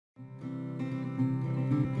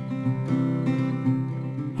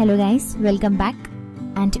Hello guys, welcome back,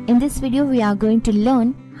 and in this video we are going to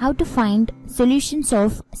learn how to find solutions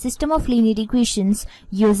of system of linear equations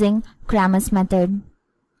using Cramer's method.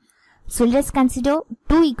 So let's consider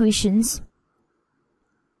two equations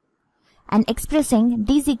and expressing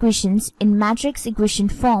these equations in matrix equation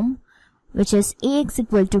form, which is Ax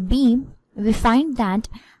equal to b. We find that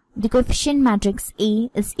the coefficient matrix A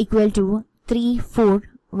is equal to 3, 4,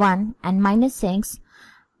 1 and minus 6.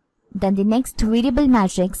 Then the next variable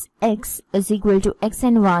matrix X is equal to X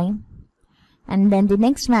and Y. And then the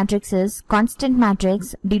next matrix is constant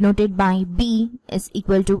matrix denoted by B is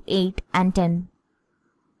equal to 8 and 10.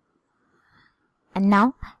 And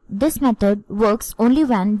now this method works only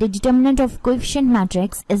when the determinant of coefficient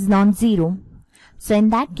matrix is non-zero. So in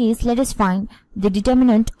that case, let us find the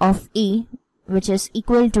determinant of A, which is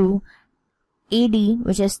equal to AD,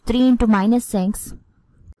 which is 3 into minus 6,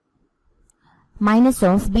 minus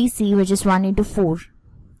of BC, which is 1 into 4.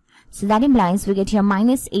 So that implies we get here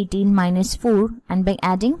minus 18 minus 4, and by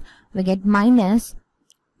adding we get minus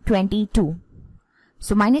 22.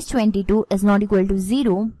 So minus 22 is not equal to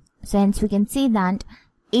 0. So hence we can say that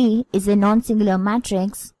A is a non-singular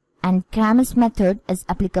matrix and Cramer's method is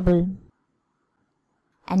applicable.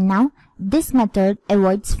 And now this method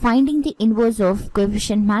avoids finding the inverse of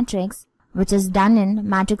coefficient matrix, which is done in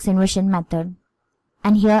matrix inversion method.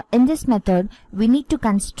 And here in this method we need to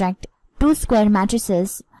construct two square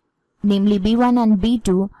matrices, namely B1 and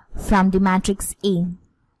B2, from the matrix A.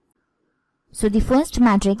 So the first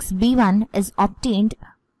matrix B1 is obtained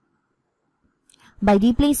by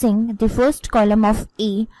replacing the first column of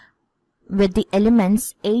A with the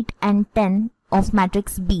elements 8 and 10 of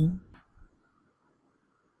matrix B.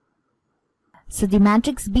 So the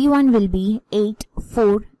matrix B1 will be 8,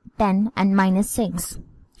 4, 10 and minus 6.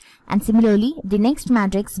 And similarly, the next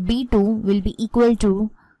matrix B2 will be equal to,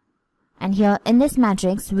 and here in this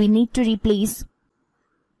matrix we need to replace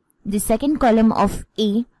the second column of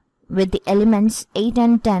A with the elements 8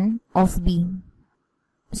 and 10 of B.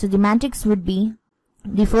 So the matrix would be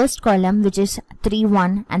the first column, which is 3,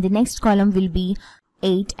 1, and the next column will be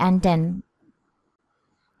 8 and 10.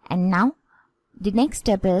 And now the next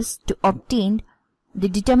step is to obtain the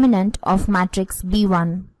determinant of matrix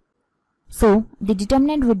B1. So the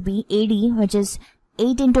determinant would be AD, which is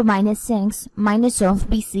 8 into minus 6, minus of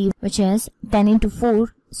BC, which is 10 into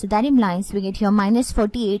 4. So that implies we get here minus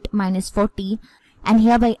 48 minus 40, and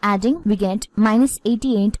here by adding we get minus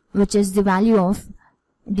 88, which is the value of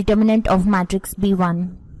determinant of matrix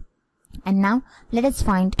B1. And now let us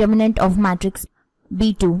find determinant of matrix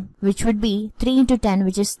B2, which would be 3 into 10,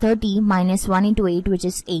 which is 30, minus 1 into 8, which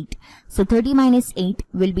is 8. So 30 minus 8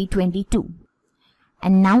 will be 22.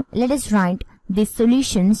 And now let us write the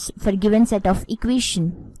solutions for given set of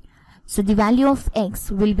equation. So the value of X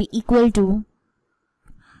will be equal to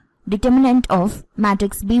determinant of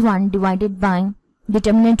matrix B1 divided by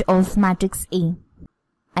determinant of matrix A.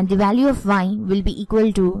 And the value of Y will be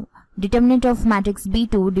equal to determinant of matrix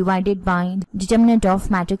B2 divided by determinant of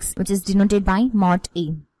matrix, which is denoted by mod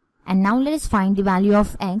A. And now let us find the value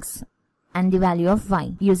of X and the value of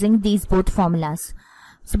Y using these both formulas.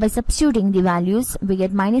 So by substituting the values, we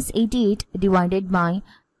get minus 88 divided by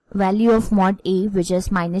value of mod A, which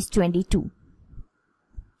is minus 22.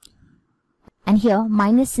 And here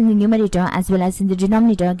minus in the numerator as well as in the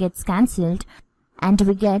denominator gets cancelled, and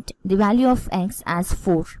we get the value of X as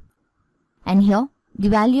 4. And here the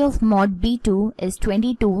value of mod B2 is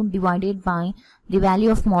 22 divided by the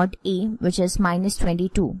value of mod A, which is minus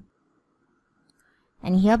 22.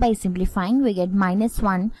 And here by simplifying we get minus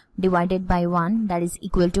 1 divided by 1, that is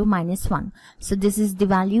equal to minus 1. So this is the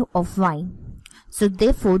value of Y. So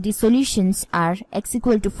therefore the solutions are X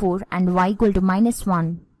equal to 4 and Y equal to minus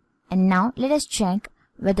 1. And now let us check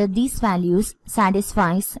whether these values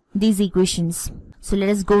satisfies these equations. So let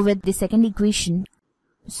us go with the second equation.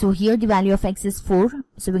 So here the value of X is 4.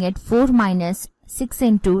 So we get 4 minus 6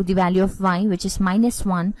 into the value of Y, which is minus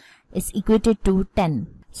 1, is equated to 10.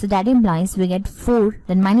 So that implies we get 4,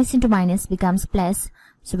 then minus into minus becomes plus.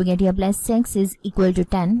 So we get here plus 6 is equal to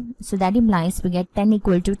 10. So that implies we get 10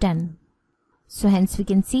 equal to 10. So hence we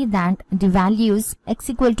can see that the values X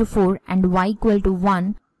equal to 4 and Y equal to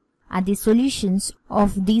 1 are the solutions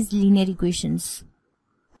of these linear equations.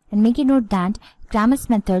 And make a note that Cramer's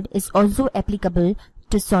method is also applicable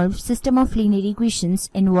to solve system of linear equations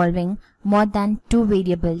involving more than two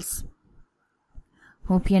variables.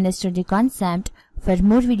 Hope you understood the concept. For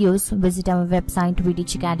more videos, visit our website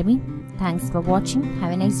VTech Academy. Thanks for watching.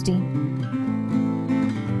 Have a nice day.